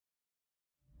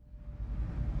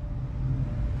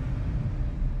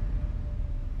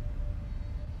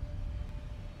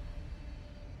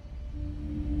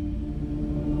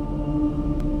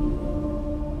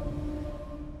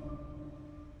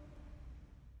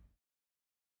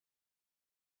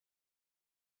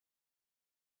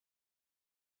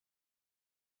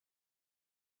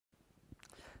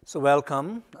So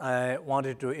welcome. I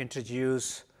wanted to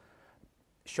introduce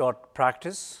short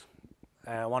practice,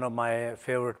 one of my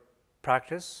favorite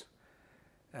practice.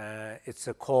 It's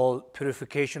called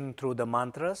Purification Through the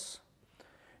Mantras.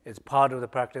 It's part of the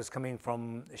practice coming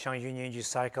from Shangyun Yenji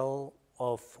cycle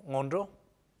of Ngondo.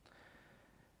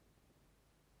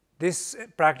 This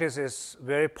practice is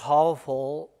very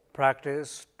powerful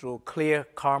practice to clear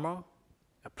karma,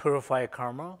 purify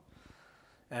karma,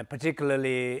 and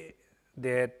particularly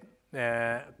the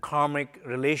karmic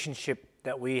relationship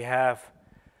that we have,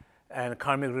 and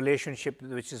karmic relationship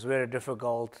which is very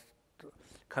difficult,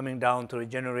 coming down through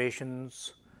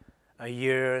generations,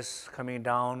 years coming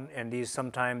down, and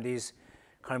sometimes these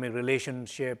karmic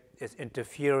relationship is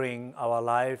interfering our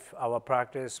life, our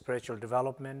practice, spiritual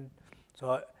development.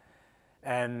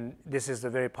 And this is a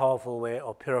very powerful way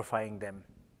of purifying them.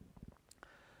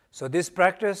 So this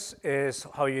practice is,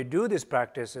 how you do this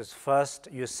practice is first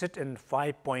you sit in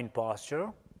 5-point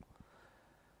posture.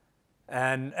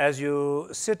 And as you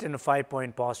sit in a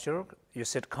 5-point posture, you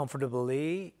sit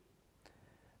comfortably,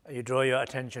 you draw your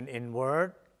attention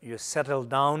inward, you settle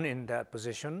down in that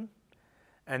position,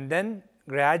 and then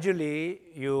gradually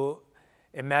you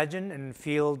imagine and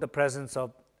feel the presence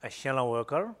of a Shenla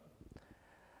worker,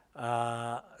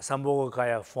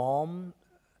 Sambhogakaya form,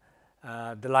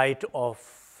 the light of,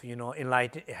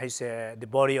 the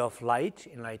body of light,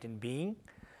 enlightened being,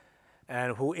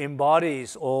 and who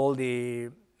embodies all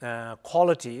the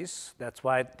qualities. That's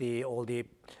why all the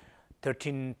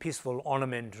 13 peaceful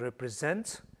ornament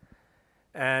represents.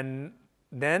 And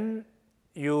then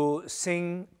you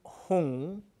sing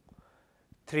Hung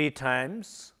 3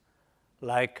 times,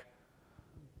 like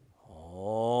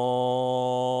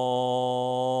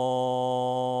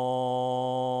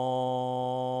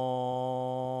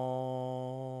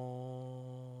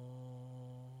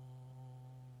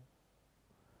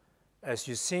As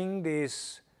you sing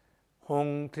this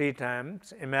Hung 3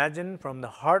 times, imagine from the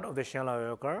heart of the Shenla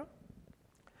worker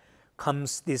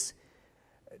comes these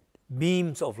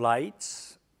beams of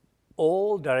lights,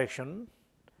 all direction,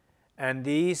 and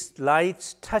these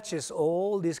lights touches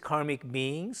all these karmic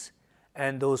beings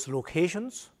and those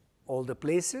locations, all the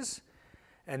places,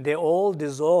 and they all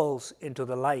dissolve into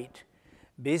the light.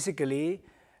 Basically,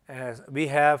 we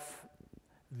have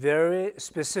very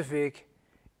specific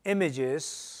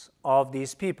images of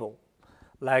these people,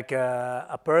 like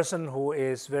a person who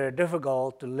is very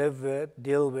difficult to live with,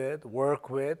 deal with, work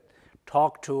with,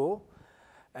 talk to,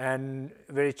 and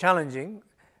very challenging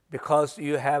because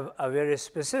you have a very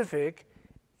specific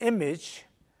image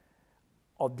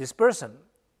of this person.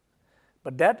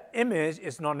 But that image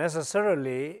is not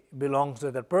necessarily belongs to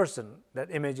that person.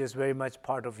 That image is very much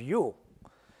part of you.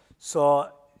 So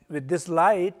with this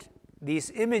light, these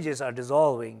images are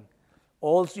dissolving.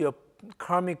 All your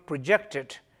karmic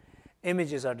projected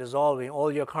images are dissolving.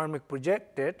 All your karmic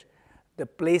projected, the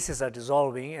places are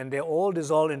dissolving, and they all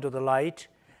dissolve into the light.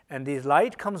 And the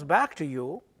light comes back to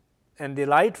you, and the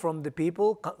light from the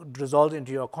people dissolves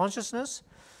into your consciousness,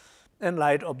 and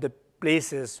light of the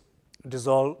places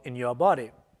dissolve in your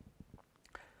body.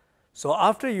 So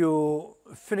after you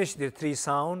finish the 3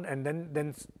 sound, and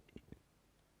then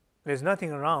there's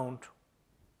nothing around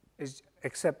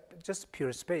except just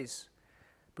pure space,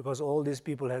 because all these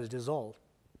people has dissolved.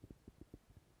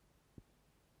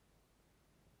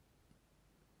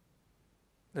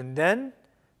 And then,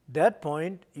 that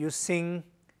point, you sing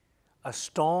a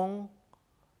strong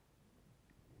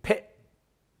pe.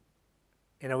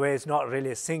 In a way, it's not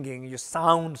really singing. You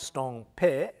sound strong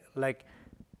pe, like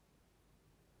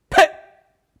pe.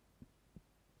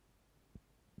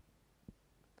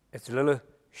 It's a little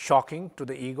shocking to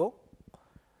the ego,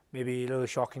 maybe a little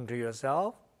shocking to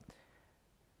yourself.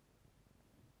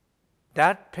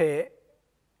 That pe,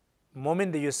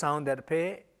 moment that you sound that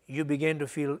pe, you begin to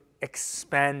feel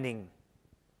expanding.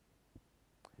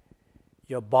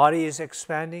 Your body is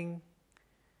expanding,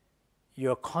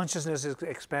 your consciousness is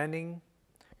expanding,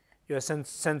 your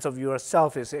sense of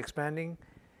yourself is expanding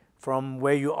from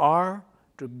where you are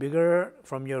to bigger,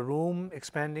 from your room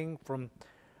expanding,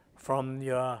 from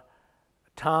your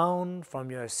town, from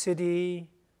your city,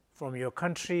 from your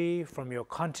country, from your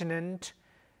continent,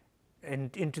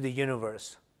 and into the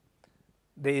universe.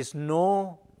 There is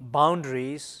no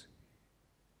boundaries,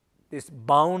 this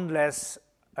boundless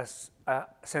a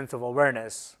sense of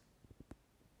awareness.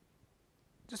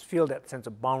 Just feel that sense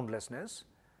of boundlessness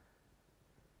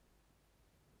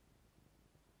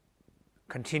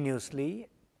continuously,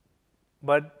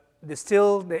 but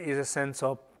still there is a sense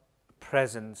of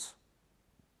presence.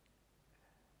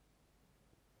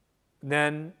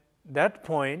 Then that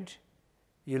point,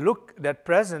 You look, that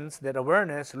presence, that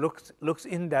awareness looks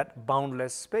in that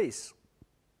boundless space.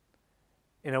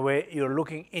 In a way, you're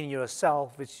looking in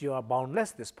yourself, which you are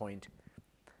boundless at this point.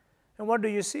 And what do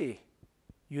you see?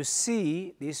 You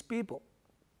see these people,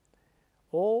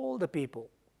 all the people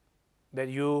that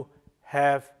you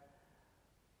have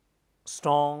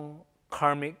strong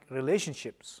karmic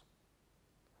relationships,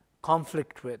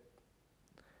 conflict with.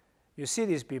 You see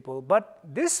these people, but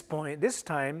this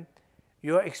time,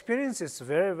 your experience is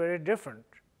very, very different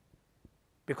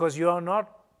because you are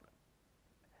not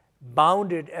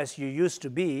bounded as you used to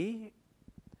be,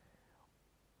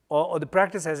 or the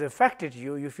practice has affected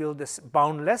you. You feel this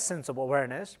boundless sense of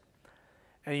awareness,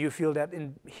 and you feel that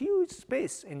in huge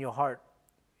space in your heart,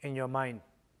 in your mind.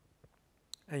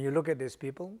 And you look at these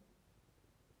people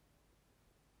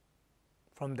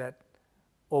from that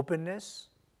openness,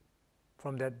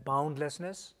 from that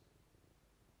boundlessness.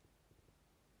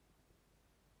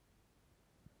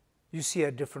 You see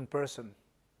a different person,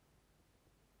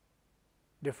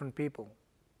 different people,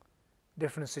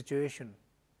 different situation,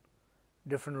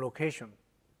 different location.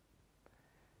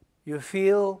 You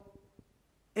feel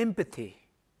empathy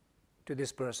to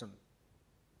this person.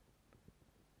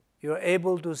 You are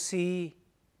able to see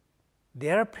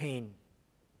their pain,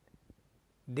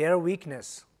 their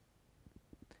weakness.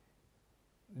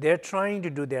 They're trying to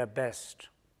do their best.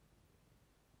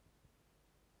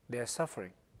 They're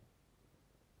suffering.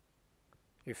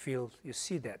 You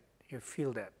see that, you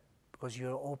feel that, because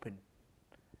you're open.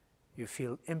 You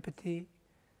feel empathy,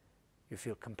 you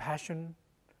feel compassion,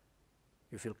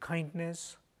 you feel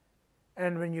kindness.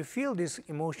 And when you feel this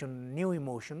emotion, new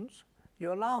emotions,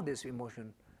 you allow this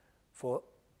emotion for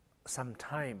some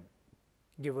time.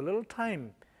 Give a little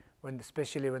time,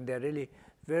 especially when they're really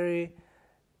very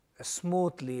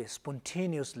smoothly,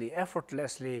 spontaneously,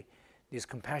 effortlessly, these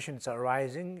compassions are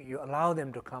rising. You allow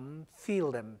them to come,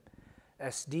 feel them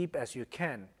as deep as you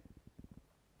can.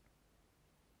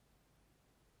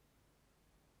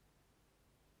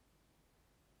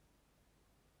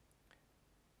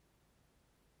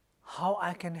 How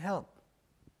I can help?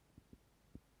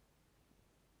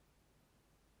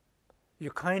 You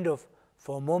kind of,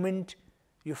 for a moment,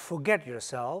 you forget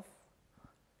yourself,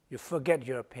 you forget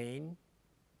your pain,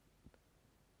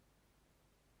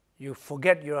 you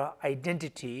forget your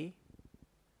identity,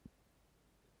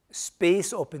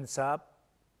 space opens up,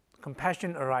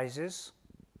 compassion arises,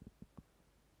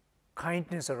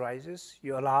 kindness arises,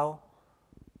 you allow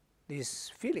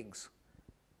these feelings.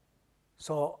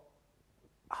 So,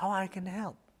 how I can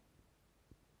help?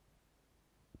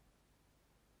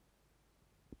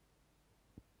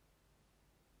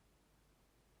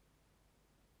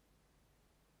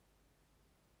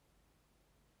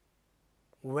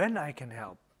 When I can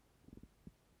help?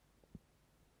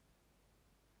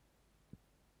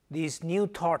 These new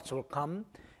thoughts will come,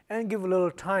 and give a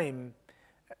little time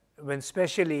when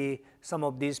especially some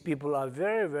of these people are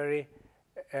very, very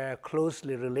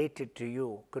closely related to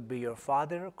you. Could be your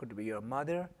father, could be your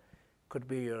mother, could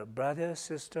be your brother,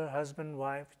 sister, husband,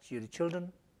 wife, your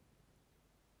children.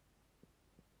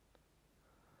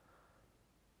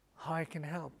 How I can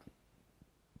help?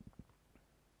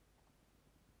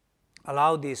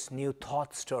 Allow these new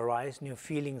thoughts to arise, new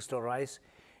feelings to arise,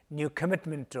 new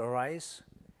commitment to arise,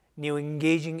 new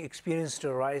engaging experience to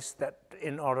arise, that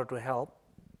in order to help.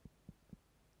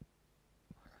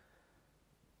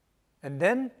 And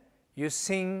then you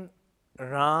sing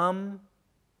Ram,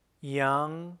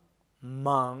 Yang,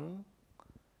 Mang.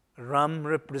 Ram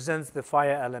represents the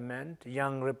fire element,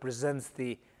 Yang represents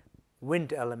the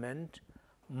wind element,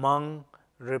 Mang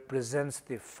represents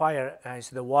the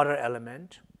the water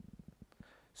element.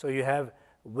 So you have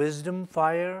wisdom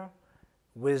fire,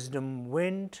 wisdom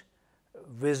wind,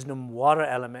 wisdom water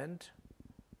element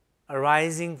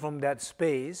arising from that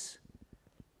space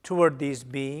toward these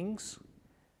beings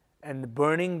and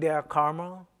burning their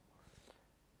karma,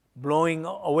 blowing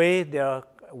away their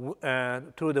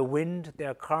through the wind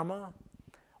their karma,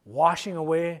 washing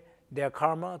away their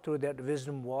karma through that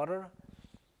wisdom water,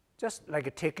 just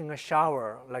like taking a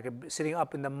shower, like sitting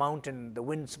up in the mountain, the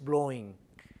wind's blowing,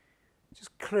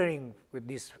 just clearing with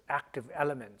these active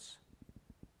elements.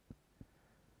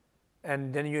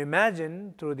 And then you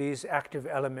imagine through these active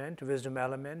element, wisdom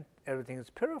element, everything is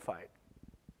purified.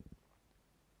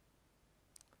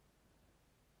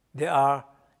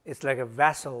 It's like a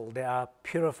vessel, they are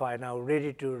purified now,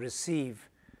 ready to receive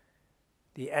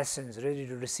the essence, ready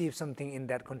to receive something in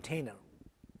that container.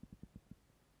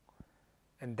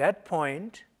 At that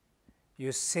point,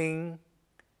 you sing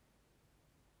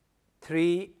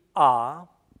 3 Ah.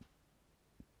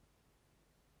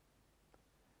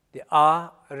 The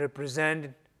Ah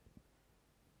represent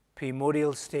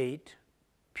primordial state,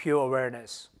 pure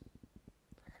awareness,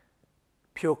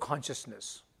 pure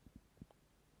consciousness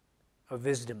of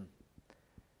wisdom.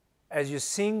 As you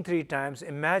sing 3 times,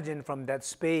 imagine from that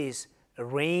space a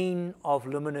rain of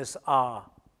luminous awe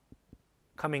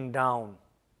coming down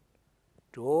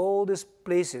to all these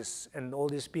places and all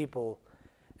these people.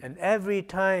 And every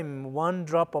time one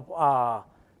drop of awe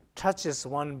touches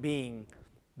one being,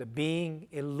 the being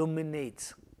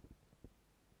illuminates.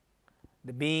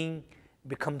 The being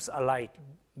becomes a light,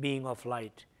 being of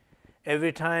light.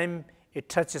 Every time it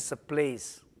touches a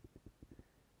place,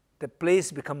 the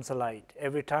place becomes a light.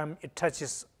 Every time it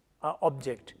touches an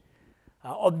object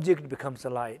becomes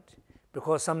a light.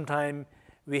 Because sometimes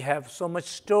we have so much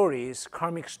stories,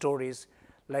 karmic stories,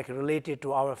 like related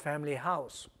to our family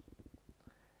house,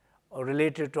 or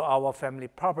related to our family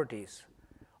properties,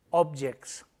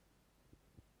 objects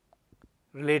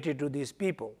related to these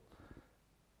people.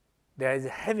 There is a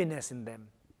heaviness in them,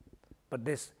 but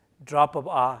this drop of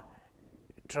awe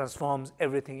transforms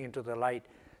everything into the light.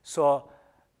 So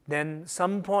then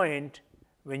some point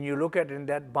when you look at in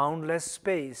that boundless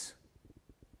space,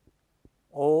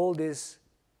 all this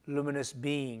luminous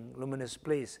being, luminous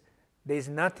place, there is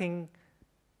nothing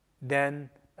than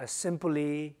a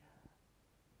simply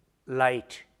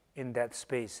light in that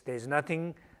space. There is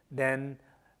nothing than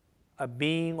a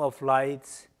being of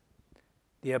lights,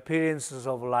 the appearances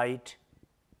of light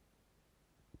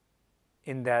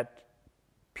in that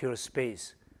pure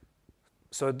space.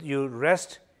 So you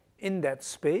rest in that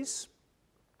space,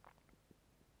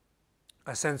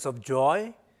 a sense of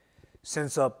joy,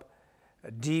 sense of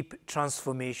deep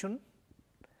transformation,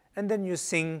 and then you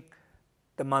sing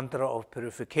the mantra of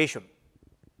purification.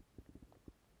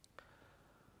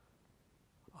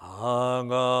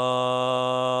 Agarame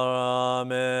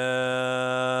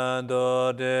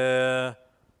dode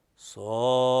sonabo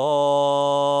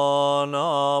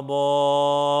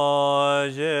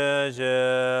jeje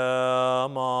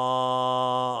mama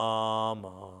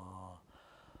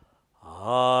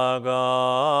agarame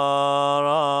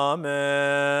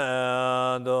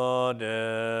dode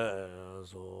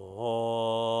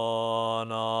sonabo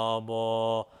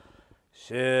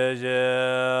jeje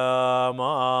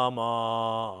mama.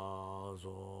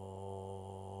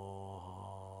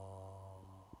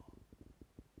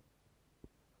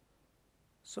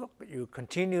 So you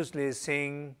continuously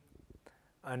sing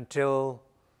until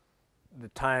the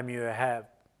time you have,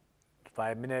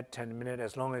 5 minutes, 10 minutes,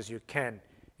 as long as you can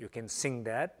sing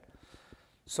that.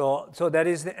 So that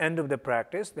is the end of the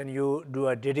practice. Then you do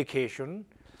a dedication.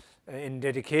 In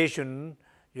dedication,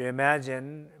 you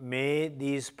imagine, may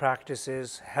these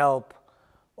practices help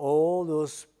all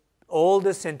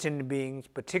the sentient beings,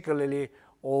 particularly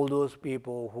all those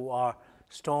people who are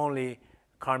strongly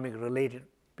karmic related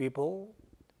people.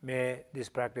 May this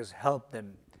practice help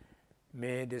them.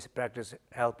 May this practice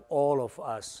help all of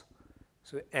us.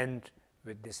 So end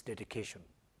with this dedication.